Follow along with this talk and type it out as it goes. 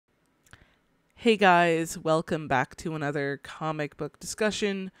Hey guys, welcome back to another comic book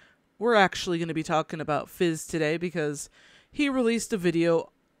discussion. We're actually going to be talking about Fizz today because he released a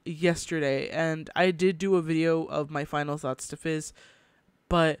video yesterday, and I did do a video of my final thoughts to Fizz,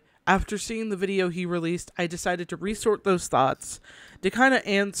 but after seeing the video he released, I decided to resort those thoughts to kind of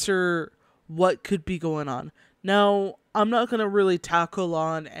answer what could be going on. Now, I'm not going to really tackle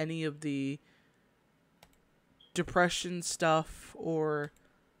on any of the depression stuff or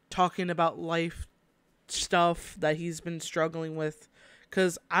talking about life stuff that he's been struggling with,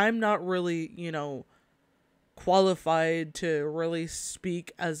 because I'm not really, qualified to really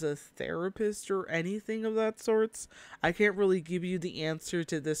speak as a therapist or anything of that sorts. I can't really give you the answer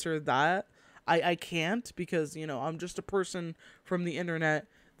to this or that. I can't, because, I'm just a person from the internet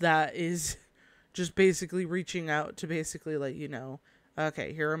that is just basically reaching out to basically let you know,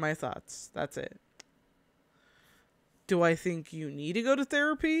 okay, here are my thoughts. That's it. Do I think you need to go to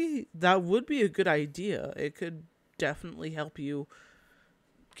therapy? That would be a good idea. It could definitely help you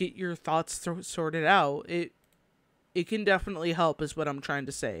get your thoughts sorted out. It can definitely help, is what I'm trying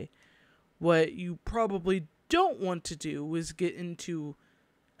to say. What you probably don't want to do is get into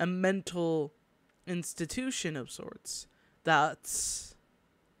a mental institution of sorts. That's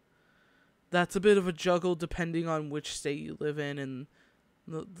a bit of a juggle depending on which state you live in and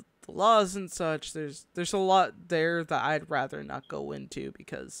the laws and such. There's a lot there that I'd rather not go into,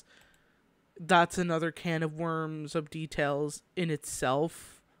 because that's another can of worms of details in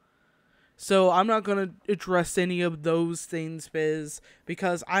itself. So I'm not going to address any of those things, Fizz,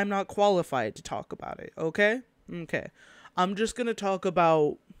 because I'm not qualified to talk about it, okay? Okay. I'm just going to talk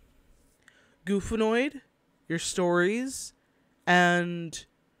about Goofanoid, your stories, and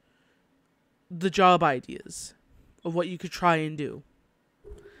the job ideas of what you could try and do.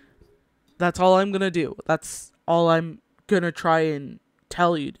 That's all I'm going to do. That's all I'm going to try and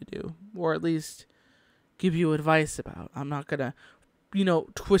tell you to do, or at least give you advice about. I'm not going to,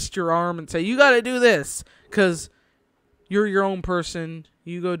 twist your arm and say, you got to do this, because you're your own person.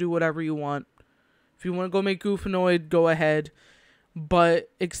 You go do whatever you want. If you want to go make Goofanoid, go ahead. But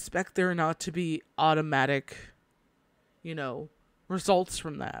expect there not to be automatic, results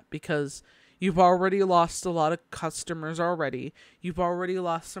from that, because you've already lost a lot of customers already. You've already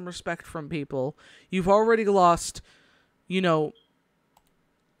lost some respect from people. You've already lost, any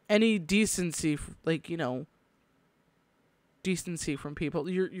decency, decency from people.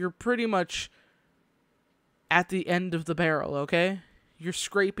 You're pretty much at the end of the barrel, okay? You're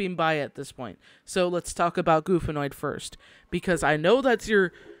scraping by at this point. So let's talk about Goofanoid first, because I know that's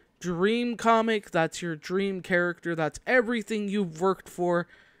your dream comic, that's your dream character, that's everything you've worked for.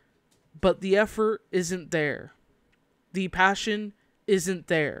 But the effort isn't there. The passion isn't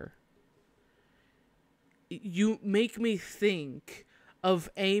there. You make me think of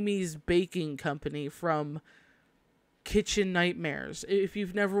Amy's baking company from Kitchen Nightmares. If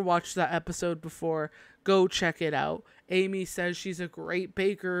you've never watched that episode before, go check it out. Amy says she's a great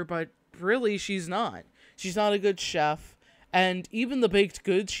baker, but really she's not. She's not a good chef. And even the baked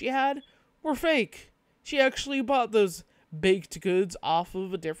goods she had were fake. She actually bought those baked goods off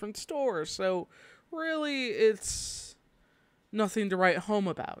of a different store. So really, it's nothing to write home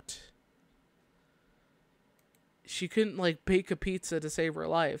about. She couldn't bake a pizza to save her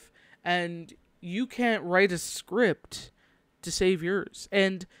life, and you can't write a script to save yours.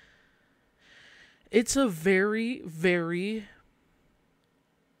 And it's a very, very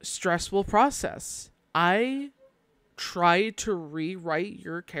stressful process. I tried to rewrite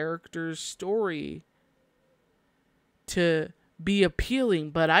your character's story to be appealing,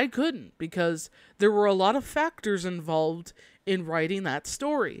 but I couldn't, because there were a lot of factors involved in writing that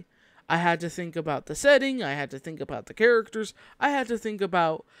story. I had to think about the setting, I had to think about the characters, I had to think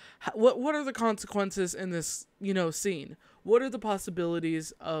about what are the consequences in this, scene? What are the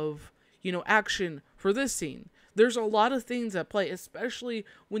possibilities of, action for this scene? There's a lot of things at play, especially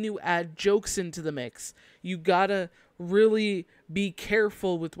when you add jokes into the mix. You gotta really be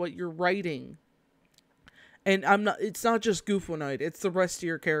careful with what you're writing. And it's not just Goofanoid, it's the rest of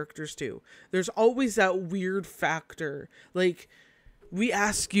your characters too. There's always that weird factor. We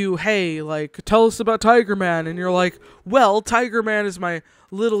ask you, hey, tell us about Tiger Man, and you're like, well, Tiger Man is my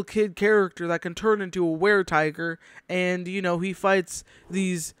little kid character that can turn into a were-tiger, and, he fights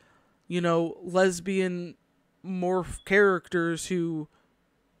these, lesbian morph characters who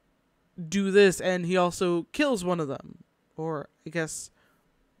do this, and he also kills one of them. Or, I guess,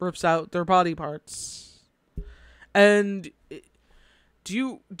 rips out their body parts. And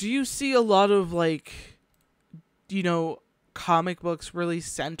do you see a lot of comic books really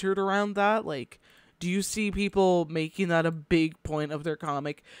centered around that? Do you see people making that a big point of their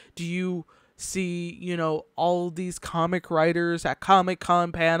comic? Do you see, all these comic writers at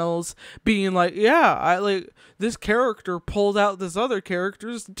Comic-Con panels being like, yeah, I like this character pulled out this other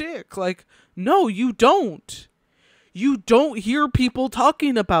character's dick. Like, no, you don't. You don't hear people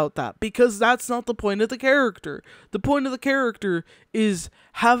talking about that because that's not the point of the character. The point of the character is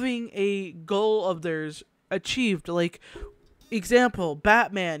having a goal of theirs achieved. Like, example,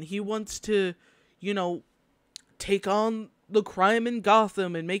 Batman, he wants to, take on the crime in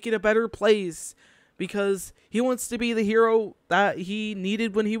Gotham and make it a better place because he wants to be the hero that he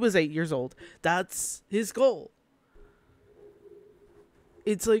needed when he was 8 years old. That's his goal.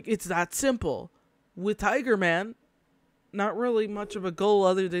 It's that simple. With Tiger Man, not really much of a goal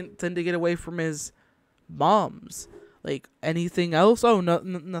other than to get away from his moms. Like, anything else? Oh, no,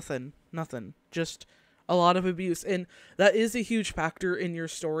 nothing. Just a lot of abuse. And that is a huge factor in your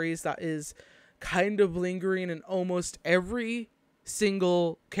stories that is kind of lingering in almost every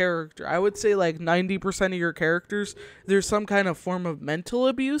single character. I would say like 90% of your characters, there's some kind of form of mental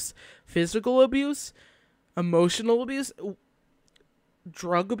abuse, physical abuse, emotional abuse,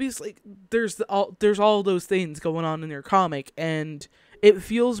 drug abuse. Like, there's all those things going on in your comic, and it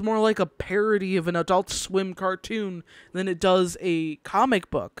feels more like a parody of an Adult Swim cartoon than it does a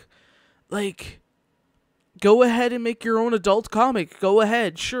comic book. Like, go ahead and make your own adult comic. Go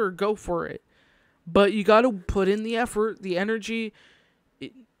ahead. Sure, go for it. But you got to put in the effort, the energy.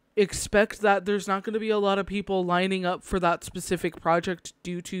 Expect that there's not going to be a lot of people lining up for that specific project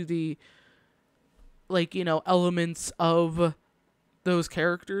due to the, elements of those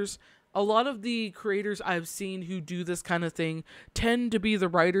characters. A lot of the creators I've seen who do this kind of thing tend to be the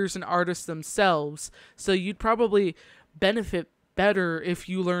writers and artists themselves. So you'd probably benefit better if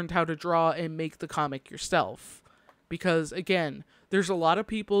you learned how to draw and make the comic yourself. Because, again, there's a lot of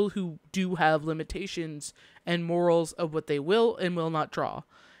people who do have limitations and morals of what they will and will not draw.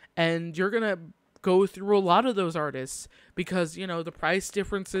 And you're going to go through a lot of those artists because, the price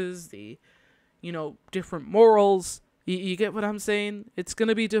differences, the, different morals. You get what I'm saying? It's going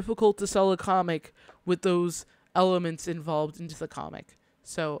to be difficult to sell a comic with those elements involved into the comic.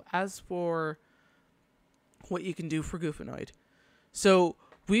 So, as for what you can do for Goofanoid. So,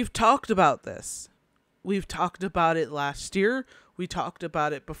 we've talked about this. We've talked about it last year. We talked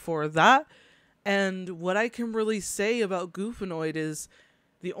about it before that. And what I can really say about Goofanoid is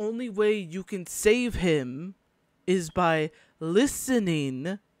the only way you can save him is by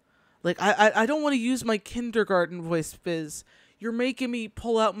listening. Like, I don't want to use my kindergarten voice, Fizz. You're making me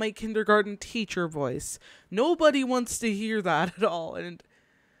pull out my kindergarten teacher voice. Nobody wants to hear that at all. And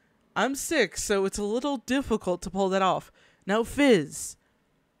I'm 6, so it's a little difficult to pull that off. Now, Fizz,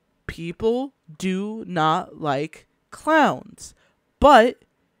 people do not like clowns. But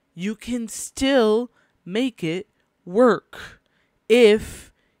you can still make it work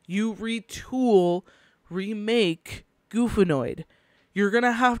if you retool, remake Goofanoid. You're going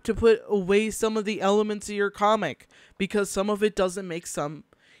to have to put away some of the elements of your comic because some of it doesn't make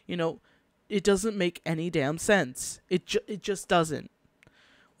it doesn't make any damn sense. It just doesn't.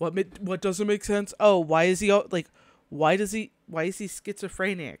 What doesn't make sense? Oh, why is he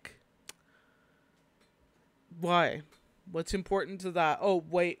schizophrenic? Why? What's important to that? Oh,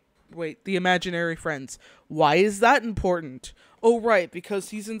 wait, the imaginary friends. Why is that important? Oh, right, because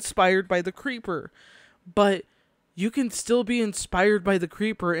he's inspired by the Creeper. But you can still be inspired by the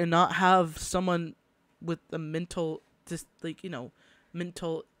Creeper and not have someone with a mental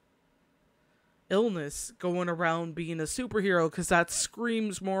illness going around being a superhero, because that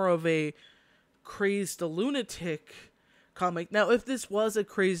screams more of a crazed lunatic comic. Now, if this was a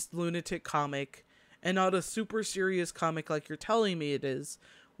crazed lunatic comic and not a super serious comic like you're telling me it is,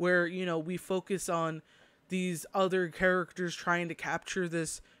 where, we focus on these other characters trying to capture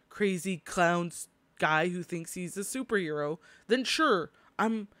this crazy clown guy who thinks he's a superhero, then sure,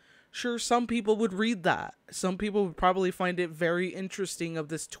 I'm sure some people would read that. Some people would probably find it very interesting of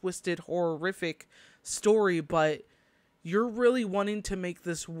this twisted, horrific story, but you're really wanting to make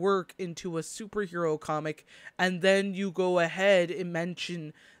this work into a superhero comic, and then you go ahead and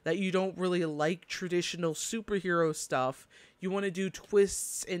mention that you don't really like traditional superhero stuff. You want to do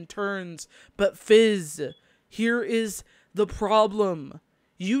twists and turns. But Fizz, here is the problem.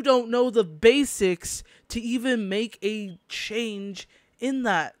 You don't know the basics to even make a change in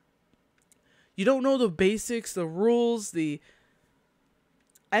that. You don't know the basics, the rules,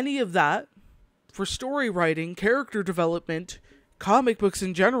 any of that. For story writing, character development, comic books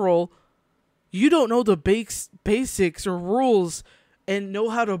in general, you don't know the basics or rules and know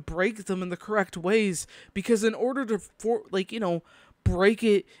how to break them in the correct ways, because in order to break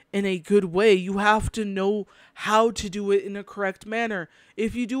it in a good way. You have to know how to do it in a correct manner.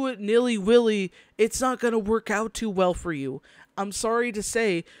 If you do it nilly-willy, it's not going to work out too well for you. I'm sorry to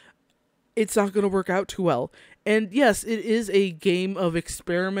say, it's not going to work out too well. And yes, it is a game of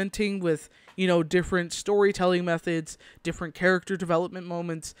experimenting with, different storytelling methods, different character development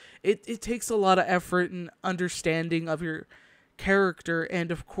moments. It takes a lot of effort and understanding of your character,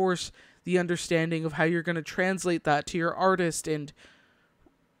 and of course, the understanding of how you're going to translate that to your artist. And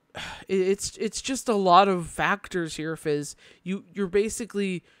it's just a lot of factors here, Fizz. You're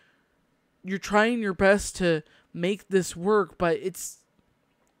basically, you're trying your best to make this work, but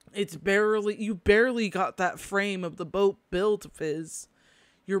you barely got that frame of the boat built, Fizz.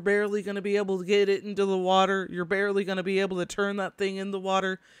 You're barely going to be able to get it into the water. You're barely going to be able to turn that thing in the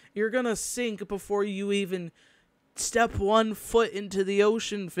water. You're going to sink before you even step 1 foot into the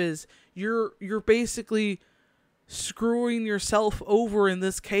ocean, Fizz. You're basically screwing yourself over in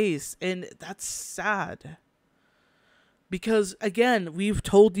this case, and that's sad. Because, again, we've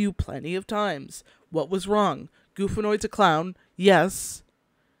told you plenty of times what was wrong. Goofanoid's a clown, yes.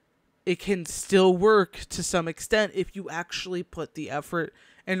 It can still work to some extent if you actually put the effort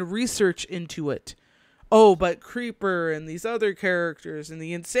and research into it. Oh, but Creeper and these other characters and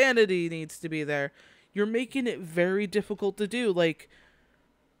the insanity needs to be there. You're making it very difficult to do. Like,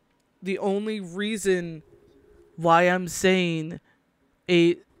 the only reason why I'm saying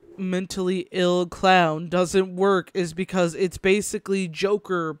a mentally ill clown doesn't work is because it's basically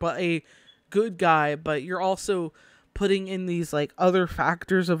Joker, but a good guy, but you're also putting in these like other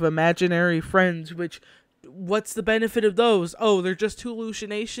factors of imaginary friends, which, what's the benefit of those? Oh, they're just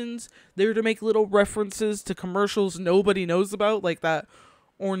hallucinations. They're to make little references to commercials nobody knows about, like that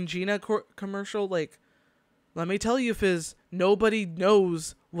Orangina commercial. Like, let me tell you, Fizz, nobody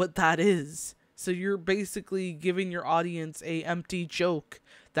knows what that is. So you're basically giving your audience a empty joke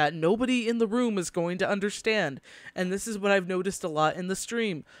that nobody in the room is going to understand. And this is what I've noticed a lot in the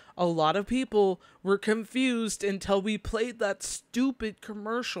stream. A lot of people were confused until we played that stupid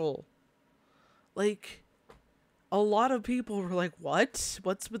commercial. Like, a lot of people were like, what?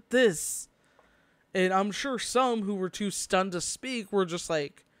 What's with this? And I'm sure some who were too stunned to speak were just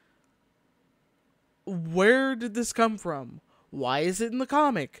like, where did this come from? Why is it in the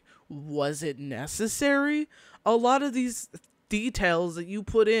comic? Was it necessary? A lot of these details that you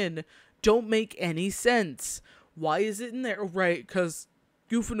put in don't make any sense. Why is it in there? Right, because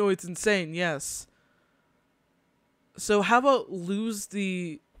Goofanoid's insane, yes. So how about lose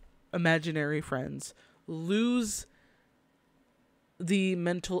the imaginary friends? Lose the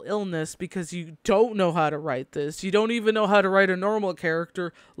mental illness because you don't know how to write this. You don't even know how to write a normal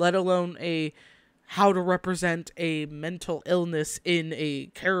character, let alone how to represent a mental illness in a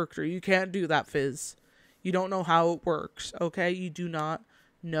character. You can't do that, Fizz. You don't know how it works, okay? You do not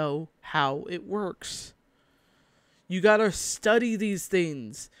know how it works. You gotta study these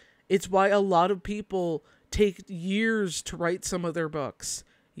things. It's why a lot of people take years to write some of their books.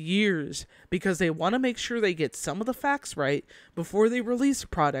 Years. Because they want to make sure they get some of the facts right before they release a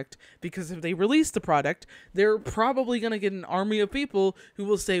product. Because if they release the product, they're probably going to get an army of people who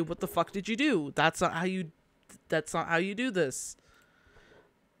will say, what the fuck did you do? That's not how you do this.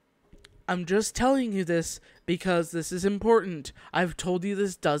 I'm just telling you this because this is important. I've told you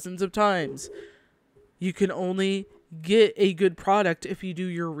this dozens of times. You can only get a good product if you do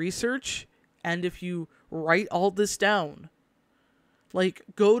your research and if you write all this down. Like,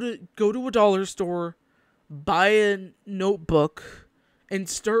 go to a dollar store, buy a notebook, and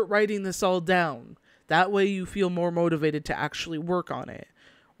start writing this all down. That way you feel more motivated to actually work on it.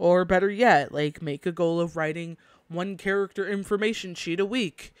 Or better yet, like, make a goal of writing 1 character information sheet a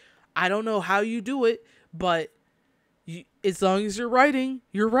week. I don't know how you do it, but as long as you're writing,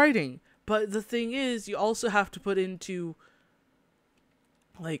 you're writing. But the thing is, you also have to put into,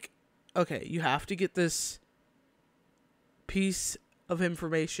 like, okay, you have to get this piece of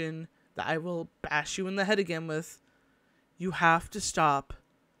information that I will bash you in the head again with. You have to stop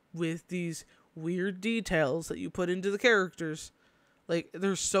with these weird details that you put into the characters. Like,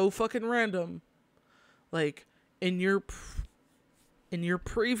 they're so fucking random. Like, in your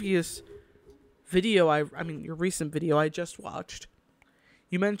previous video, I mean your recent video I just watched,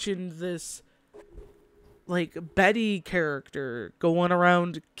 you mentioned this, like, Betty character going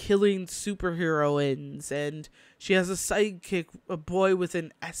around killing superheroines, and she has a sidekick, a boy with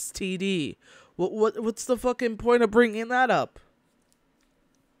an STD. What's the fucking point of bringing that up?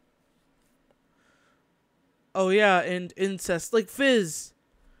 Oh yeah, and incest. Like, Fizz,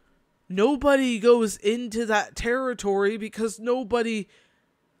 nobody goes into that territory because nobody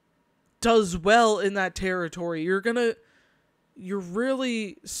does well in that territory. you're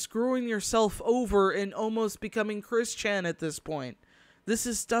really screwing yourself over and almost becoming Chris Chan at this point. This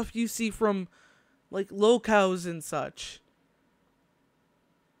is stuff you see from, like, locals and such.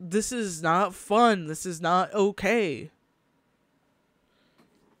 This is not fun. This is not okay.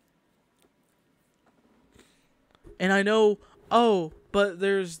 And I know, oh, but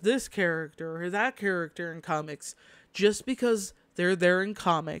there's this character or that character in comics. Just because they're there in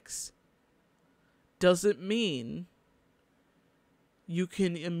comics doesn't mean you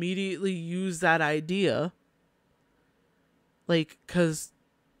can immediately use that idea. Like, because,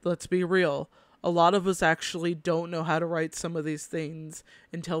 let's be real, a lot of us actually don't know how to write some of these things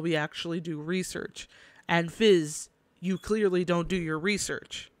until we actually do research. And Fizz, you clearly don't do your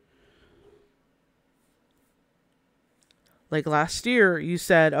research. Like last year, you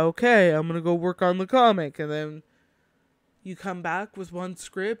said, okay, I'm going to go work on the comic. And then you come back with one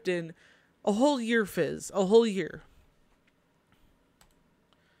script and a whole year, Fizz. A whole year.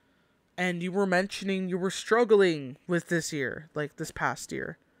 And you were mentioning you were struggling with this year, like this past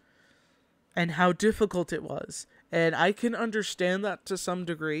year. And how difficult it was. And I can understand that to some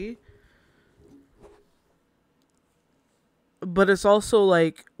degree. But it's also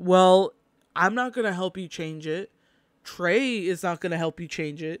like, well, I'm not going to help you change it. Trey is not going to help you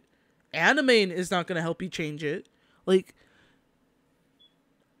change it. Anime is not going to help you change it. Like,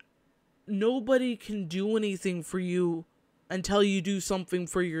 nobody can do anything for you until you do something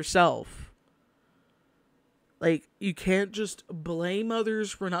for yourself. Like, you can't just blame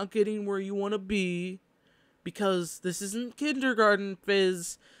others for not getting where you want to be, because this isn't kindergarten,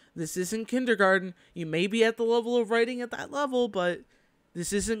 Fizz. This isn't kindergarten. You may be at the level of writing at that level, but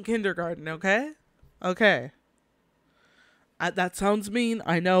this isn't kindergarten, okay? Okay. That sounds mean,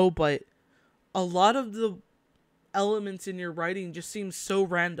 I know, but a lot of the elements in your writing just seem so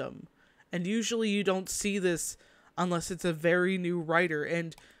random. And usually you don't see this unless it's a very new writer.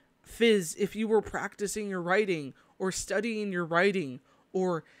 And Fizz, if you were practicing your writing or studying your writing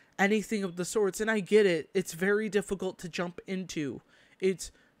or anything of the sorts, and I get it, it's very difficult to jump into.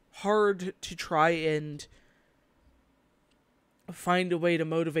 It's hard to try and find a way to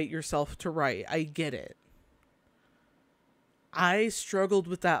motivate yourself to write. I get it. I struggled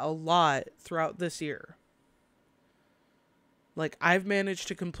with that a lot throughout this year. Like, I've managed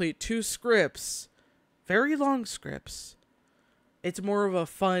to complete 2 scripts, very long scripts. It's more of a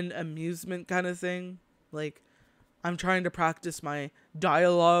fun amusement kind of thing. Like, I'm trying to practice my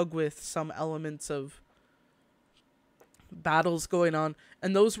dialogue with some elements of battles going on.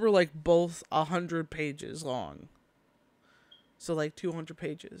 And those were like both 100 pages long. So like 200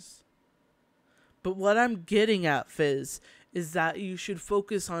 pages. But what I'm getting at, Fizz, is that you should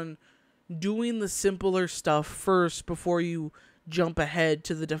focus on doing the simpler stuff first before you jump ahead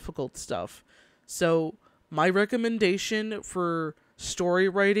to the difficult stuff. So my recommendation for story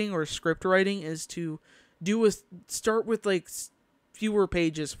writing or script writing is to start with like fewer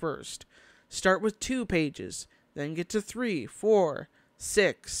pages first. Start with 2 pages, then get to 3, 4,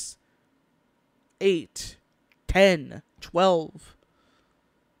 6, 8, 10, 12.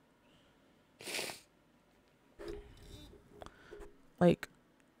 Like,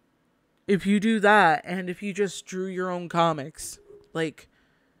 if you do that, and if you just drew your own comics, like,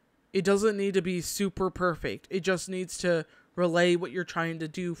 it doesn't need to be super perfect. It just needs to relay what you're trying to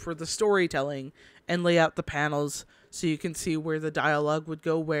do for the storytelling and lay out the panels so you can see where the dialogue would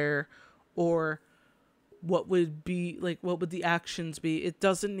go where, or what would the actions be. It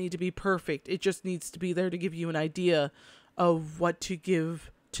doesn't need to be perfect. It just needs to be there to give you an idea of what to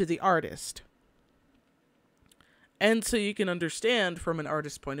give to the artist. And so you can understand from an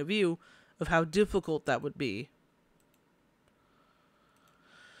artist's point of view of how difficult that would be.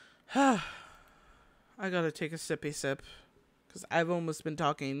 I gotta take a sippy sip, because I've almost been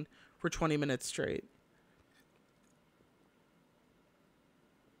talking for 20 minutes straight.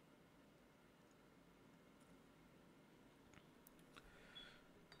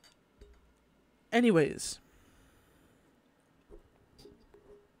 Anyways.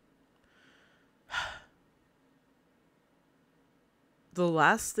 The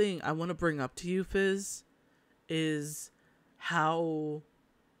last thing I want to bring up to you, Fizz, is how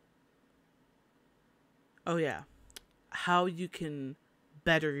you can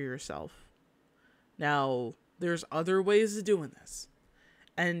better yourself. Now, there's other ways of doing this.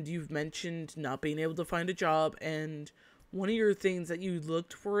 And you've mentioned not being able to find a job, and one of your things that you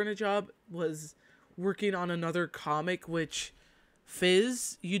looked for in a job was working on another comic, which,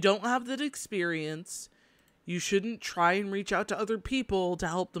 Fizz, you don't have that experience. You shouldn't try and reach out to other people to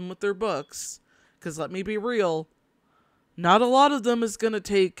help them with their books. Because let me be real, not a lot of them is going to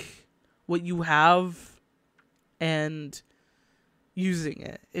take what you have and using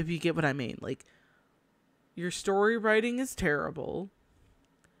it, if you get what I mean. Like, your story writing is terrible.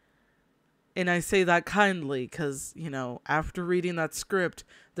 And I say that kindly because, you know, after reading that script,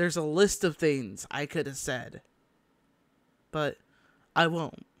 there's a list of things I could have said. But I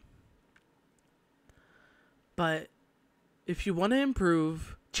won't. But if you want to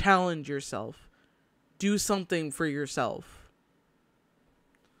improve, challenge yourself. Do something for yourself.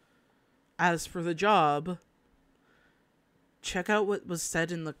 As for the job, check out what was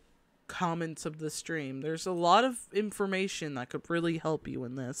said in the comments of the stream. There's a lot of information that could really help you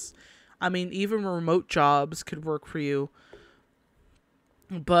in this. I mean, even remote jobs could work for you.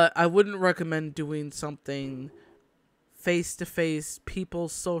 But I wouldn't recommend doing something face-to-face, people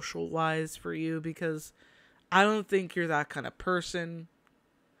social-wise for you, because I don't think you're that kind of person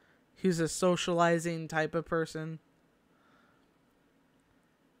who's a socializing type of person.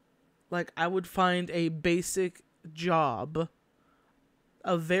 Like, I would find a basic job,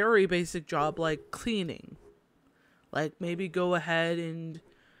 a very basic job, like cleaning. Like, maybe go ahead and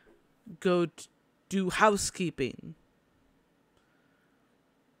do housekeeping.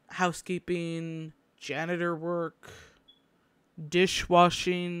 Housekeeping, janitor work,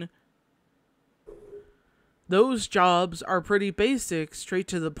 dishwashing. Those jobs are pretty basic, straight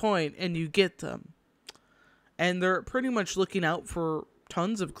to the point, and you get them. And they're pretty much looking out for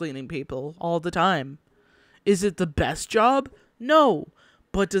tons of cleaning people all the time. Is it the best job? No.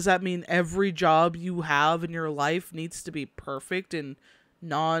 But does that mean every job you have in your life needs to be perfect and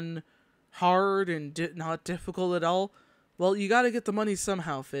non-hard and not difficult at all? Well, you gotta get the money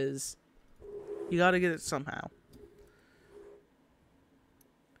somehow, Fizz. You gotta get it somehow.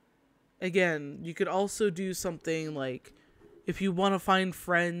 Again, you could also do something like, if you want to find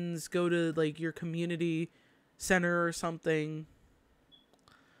friends, go to like your community center or something.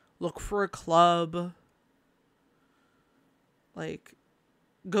 Look for a club. Like,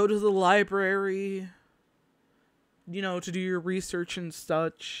 go to the library, you know, to do your research and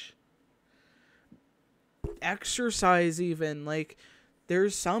such. Exercise even. Like,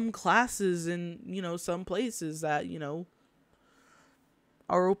 there's some classes in, you know, some places that, you know,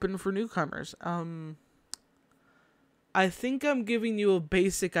 are open for newcomers. I think I'm giving you a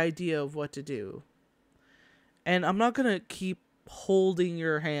basic idea of what to do. And I'm not going to keep holding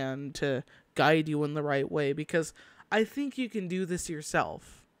your hand to guide you in the right way, because I think you can do this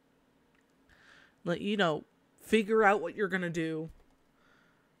yourself. Like, you know, figure out what you're going to do.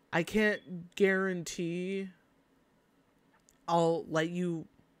 I can't guarantee I'll let you,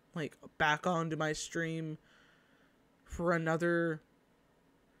 like, back onto my stream for another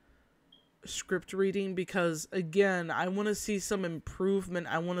script reading, because, again, I want to see some improvement.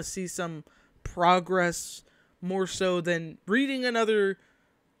 I want to see some progress more so than reading another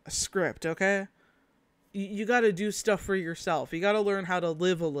script, okay? You got to do stuff for yourself. You got to learn how to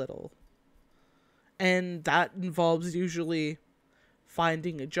live a little. And that involves usually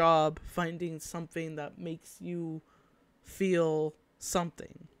finding a job, finding something that makes you feel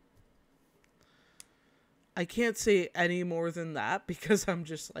something. I can't say any more than that, because I'm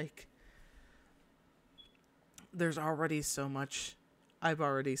just like, there's already so much I've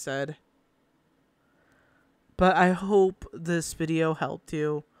already said. But I hope this video helped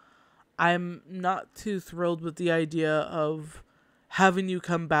you. I'm not too thrilled with the idea of having you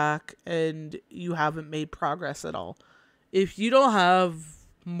come back and you haven't made progress at all. If you don't have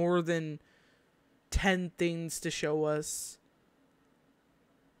more than 10 things to show us...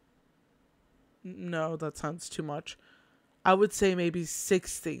 No, that sounds too much. I would say maybe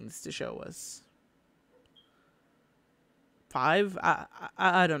 6 things to show us. 5?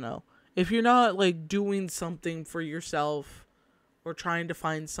 I don't know. If you're not, like, doing something for yourself or trying to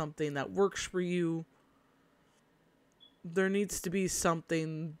find something that works for you, there needs to be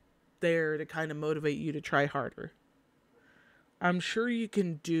something there to kind of motivate you to try harder. I'm sure you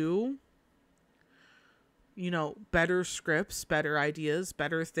can do, you know, better scripts, better ideas,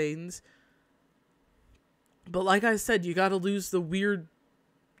 better things. But like I said, you gotta lose the weird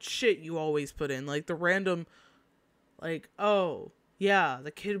shit you always put in. Like the random, like, oh, yeah, the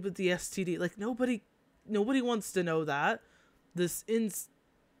kid with the STD. Like, nobody wants to know that.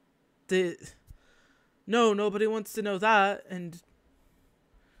 Nobody wants to know that. And,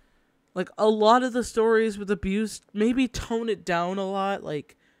 like, a lot of the stories with abuse, maybe tone it down a lot.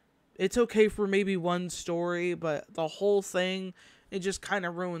 Like, it's okay for maybe one story, but the whole thing, it just kind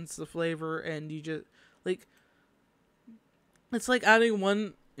of ruins the flavor. And you just, like, it's like adding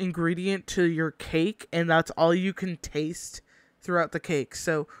one ingredient to your cake, and that's all you can taste throughout the cake.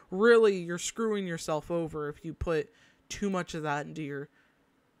 So really, you're screwing yourself over if you put too much of that into your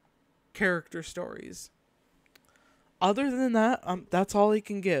character stories. other than that, that's all I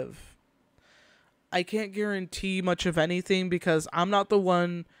can give. I can't guarantee much of anything because I'm not the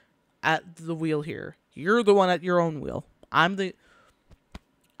one at the wheel here. You're the one at your own wheel. I'm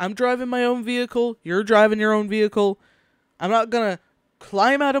driving my own vehicle. You're driving your own vehicle. I'm not gonna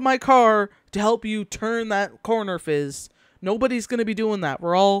climb out of my car to help you turn that corner, Fizz. Nobody's gonna be doing that.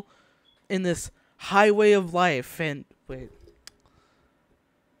 We're all in this highway of life. And wait,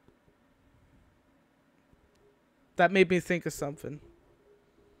 that made me think of something.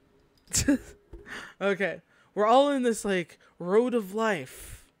 Okay, we're all in this like road of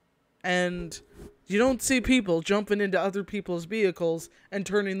life, and you don't see people jumping into other people's vehicles and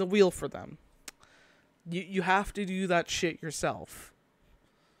turning the wheel for them. You have to do that shit yourself.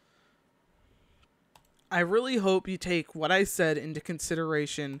 I really hope you take what I said into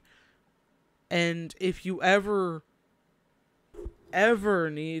consideration, and if you ever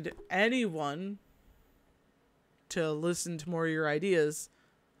need anyone to listen to more of your ideas,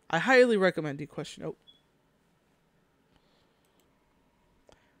 I highly recommend you question. Oh.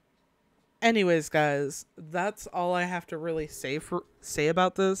 Anyways, guys, that's all I have to really say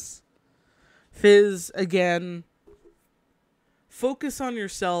about this. Fizz, again, focus on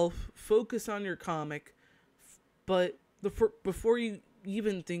yourself, focus on your comic, but before you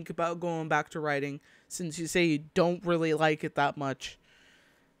even think about going back to writing, since you say you don't really like it that much,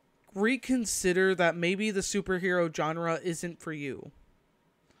 reconsider that maybe the superhero genre isn't for you.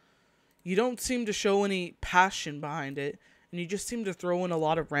 You don't seem to show any passion behind it, and you just seem to throw in a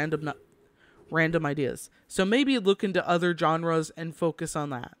lot of random ideas. So maybe look into other genres and focus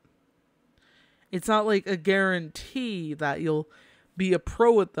on that. It's not like a guarantee that you'll be a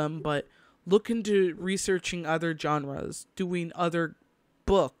pro at them, but look into researching other genres, doing other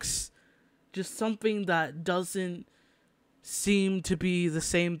books, just something that doesn't seem to be the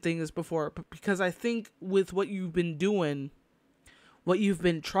same thing as before. But because I think with what you've been doing, what you've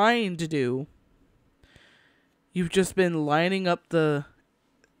been trying to do, you've just been lining up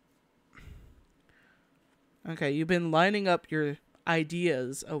you've been lining up your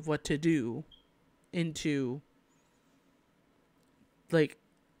ideas of what to do into, like,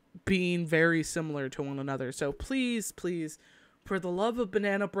 being very similar to one another. So please, for the love of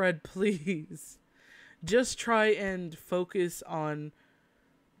banana bread, please, just try and focus on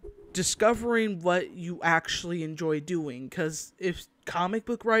discovering what you actually enjoy doing. Because if comic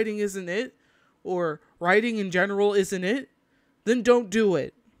book writing isn't it, or writing in general isn't it, then don't do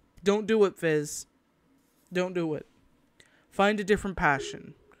it. Don't do it, Fizz. Don't do it. Find a different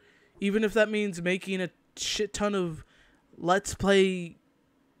passion. Even if that means making a shit ton of let's play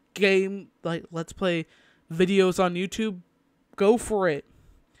videos on YouTube, go for it.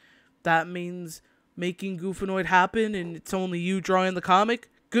 That means making Goofanoid happen and it's only you drawing the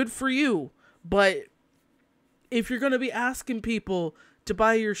comic, good for you. But if you're going to be asking people to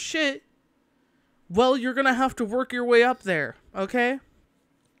buy your shit, well, you're going to have to work your way up there, okay?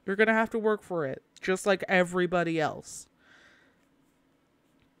 You're going to have to work for it, just like everybody else.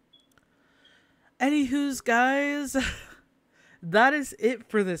 Anywho's, guys, that is it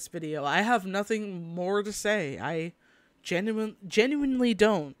for this video. I have nothing more to say. I genuinely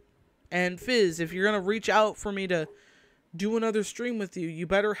don't. And Fizz, if you're going to reach out for me to do another stream with you, you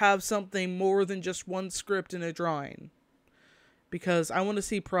better have something more than just one script and a drawing. Because I want to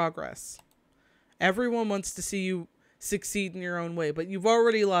see progress. Everyone wants to see you succeed in your own way, but you've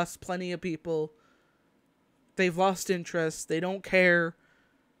already lost plenty of people. They've lost interest. They don't care.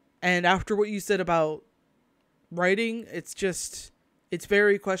 And after what you said about writing, it's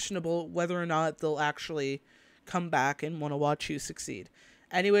very questionable whether or not they'll actually come back and want to watch you succeed.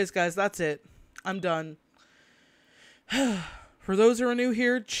 Anyways, guys, that's it. I'm done. For those who are new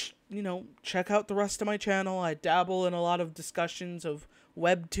here, check out the rest of my channel. I dabble in a lot of discussions of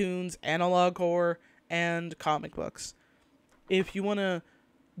webtoons, analog horror, and comic books. If you want to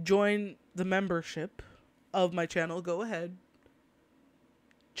join the membership of my channel, go ahead.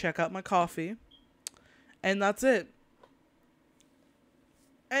 Check out my coffee. And that's it.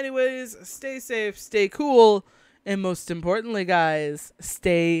 Anyways, stay safe, stay cool, and most importantly, guys,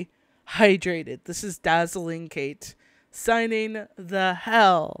 stay hydrated. This is Dazzling Kate, signing the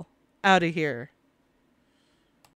hell out of here.